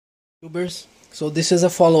YouTubers. So this is a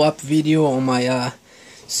follow-up video on my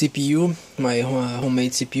CPU, my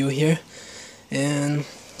homemade CPU here, and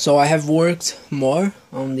so I have worked more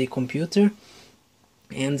on the computer,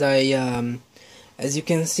 and as you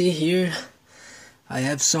can see here, I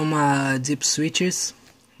have some deep switches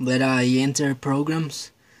that I enter programs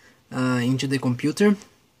into the computer.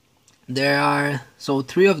 There are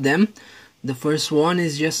three of them. The first one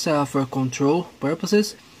is just for control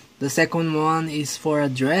purposes. The second one is for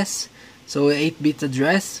address, so 8-bit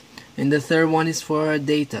address, and the third one is for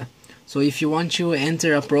data. So if you want to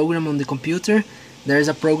enter a program on the computer, there's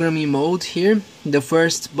a programming mode here. The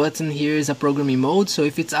first button here is a programming mode, so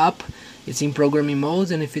if it's up, it's in programming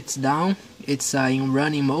mode, and if it's down, it's in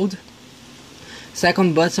running mode.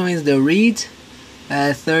 Second button is the read,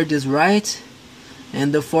 third is write,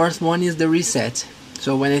 and the fourth one is the reset.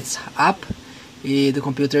 So when it's up, the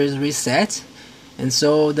computer is reset, and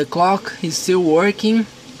so the clock is still working,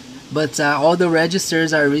 but all the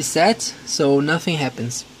registers are reset, so nothing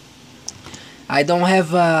happens. I don't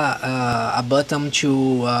have a button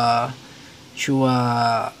to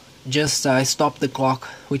just stop the clock,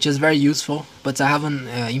 which is very useful, but I haven't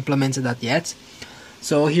implemented that yet.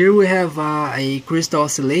 So here we have a crystal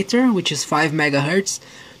oscillator, which is 5 megahertz.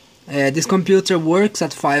 This computer works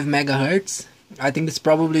at 5 megahertz. I think it's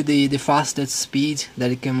probably the fastest speed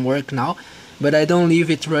that it can work now, but I don't leave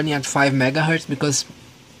it running at 5 megahertz because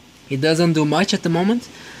it doesn't do much at the moment.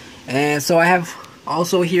 So I have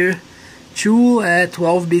also here two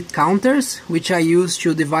 12-bit counters, which I use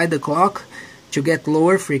to divide the clock to get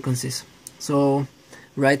lower frequencies. So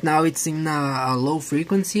right now it's in a low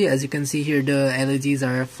frequency. As you can see here, the LEDs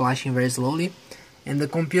are flashing very slowly, and the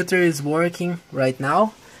computer is working right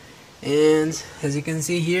now. And as you can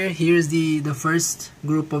see here, here's the first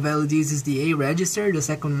group of LEDs is the A register, the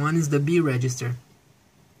second one is the B register.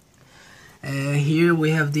 Here we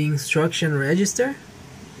have the instruction register,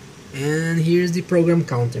 and here's the program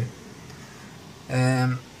counter.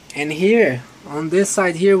 And here on this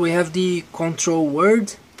side here we have the control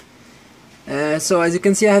word. So as you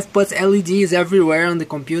can see, I have put LEDs everywhere on the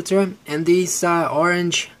computer, and these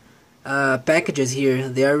orange packages here,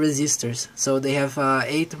 they are resistors. So they have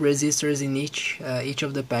 8 resistors in each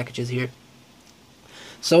of the packages here.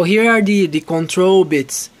 So here are the control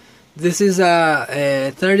bits. This is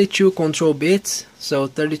 32 control bits, so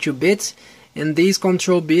 32 bits, and these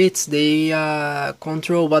control bits, they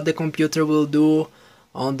control what the computer will do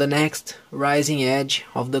on the next rising edge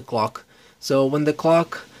of the clock. So when the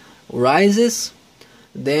clock rises,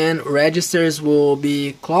 then registers will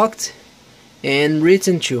be clocked and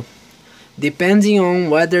written to, depending on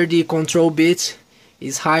whether the control bit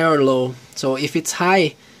is high or low. So if it's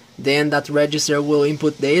high, then that register will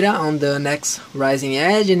input data on the next rising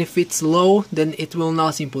edge, and if it's low, then it will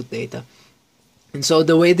not input data. And so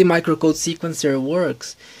the way the microcode sequencer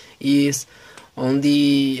works is on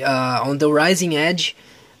the rising edge,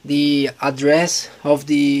 the address of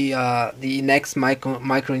the next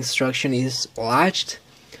micro instruction is latched.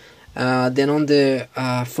 Then on the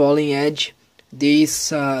falling edge, the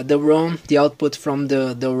output from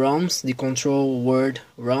the ROMs, the control word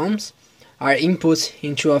ROMs, are input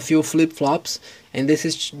into a few flip-flops, and this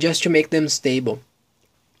is just to make them stable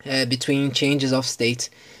between changes of state.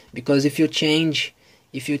 Because if you change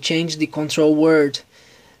the control word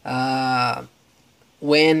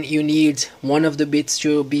when you need one of the bits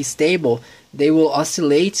to be stable, they will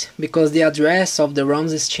oscillate because the address of the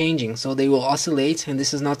ROMs is changing, so they will oscillate, and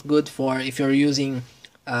this is not good for if you're using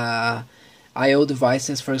I/O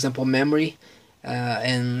devices, for example memory,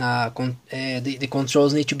 and the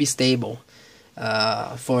controls need to be stable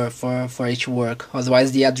for each work.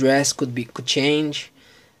 Otherwise the address could change,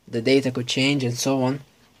 the data could change, and so on.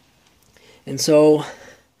 And so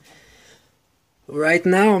right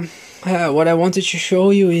now what I wanted to show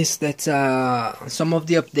you is that some of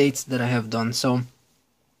the updates that I have done. So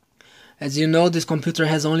as you know, this computer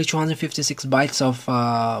has only 256 bytes of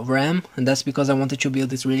RAM, and that's because I wanted to build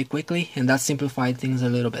this really quickly, and that simplified things a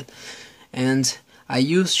little bit. And I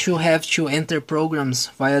used to have to enter programs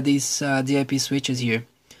via these DIP switches here,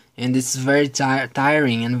 and it's very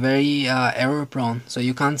tiring and very error prone. So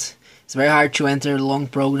you can't. It's very hard to enter long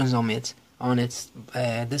programs on it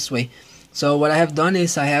this way. So what I have done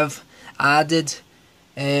is I have added.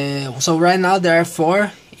 So right now there are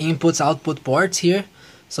 4 inputs/output ports here.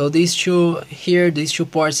 So these two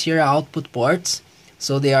ports here are output ports.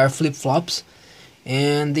 So they are flip-flops.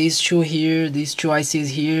 And these two ICs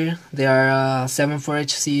here, they are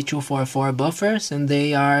 74HC244 buffers, and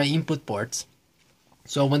they are input ports.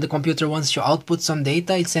 So when the computer wants to output some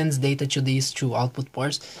data, it sends data to these 2 output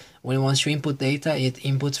ports. When it wants to input data, it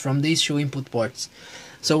inputs from these 2 input ports.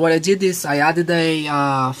 So what I did is I added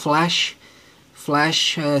a flash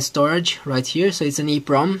storage right here, so it's an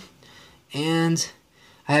EEPROM, and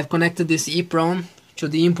I have connected this EEPROM to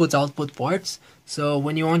the input-output ports. So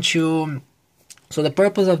when you want to, so the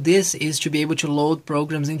purpose of this is to be able to load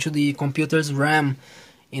programs into the computer's RAM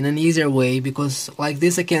in an easier way, because like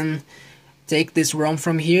this I can take this ROM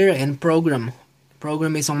from here and program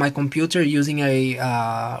is on my computer using a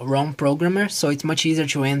ROM programmer, so it's much easier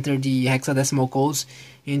to enter the hexadecimal codes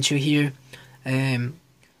into here in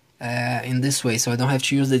this way, so I don't have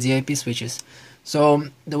to use the DIP switches. So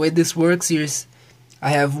the way this works is I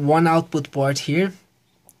have one output port here,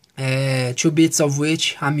 2 bits of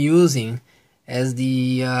which I'm using as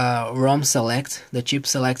the ROM select, the chip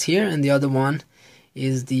select here, and the other one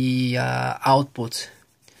is the output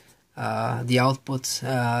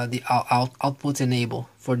enable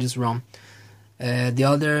for this ROM. The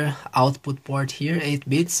other output port here, 8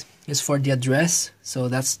 bits, is for the address, so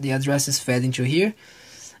that's the address is fed into here,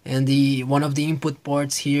 and one of the input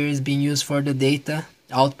ports here is being used for the data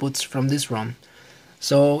outputs from this ROM.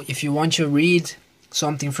 So if you want to read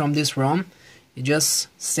something from this ROM, you just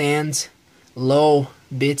send low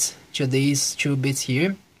bits to these 2 bits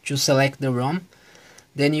here to select the ROM.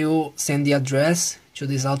 Then you send the address to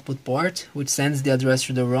this output port, which sends the address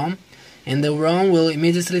to the ROM, and the ROM will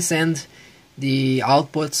immediately send the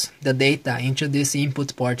outputs, the data, into this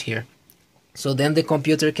input port here. So then the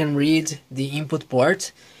computer can read the input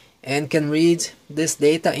port and can read this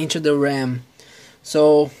data into the RAM.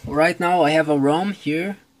 So right now I have a ROM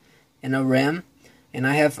here and a RAM, and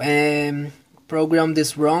I have programmed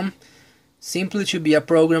this ROM simply to be a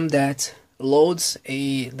program that loads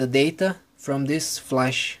the data from this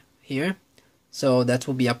flash here. So that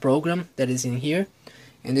will be a program that is in here,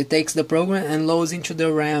 and it takes the program and loads into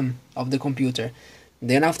the RAM of the computer.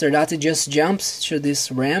 Then after that it just jumps to this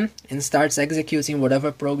RAM and starts executing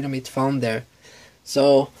whatever program it found there.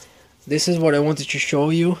 So this is what I wanted to show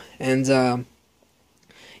you, and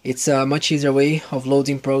it's a much easier way of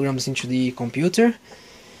loading programs into the computer.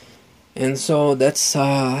 And so that's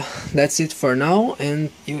it for now.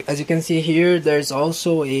 And as you can see here, there's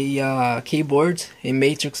also a keyboard, a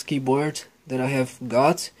matrix keyboard that I have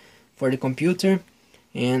got for the computer,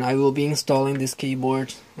 and I will be installing this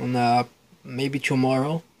keyboard on maybe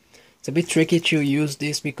tomorrow. It's a bit tricky to use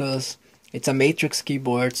this because it's a matrix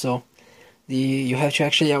keyboard, so you have to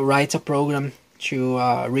actually write a program to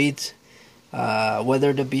read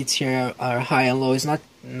whether the bits here are high and low. It's not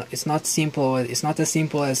simple. It's not as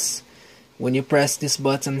simple as when you press this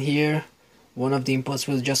button here, one of the inputs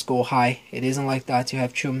will just go high. It isn't like that. You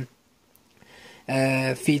have to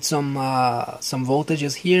feed some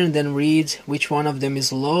voltages here and then read which one of them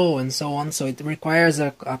is low and so on. So it requires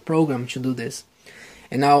a program to do this.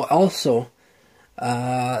 And now also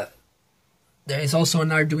there is also an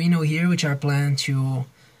Arduino here, which I plan to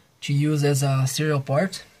use as a serial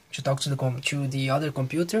port to talk to the other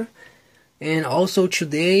computer. And also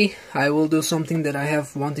today I will do something that I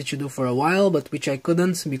have wanted to do for a while, but which I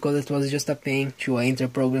couldn't because it was just a pain to enter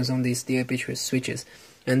programs on these DIP switches.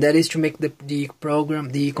 And that is to make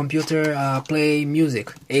the computer play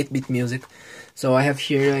music, 8-bit music. So I have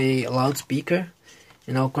here a loudspeaker,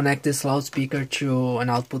 and I'll connect this loudspeaker to an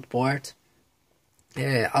output port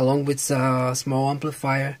along with a small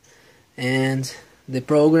amplifier, and the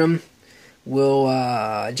program will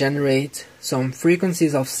generate some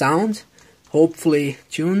frequencies of sound, hopefully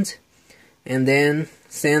tuned, and then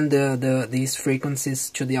send these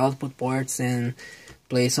frequencies to the output ports and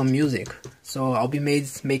play some music. So I'll be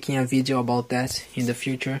making a video about that in the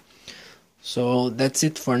future. So that's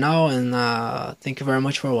it for now, and thank you very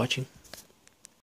much for watching.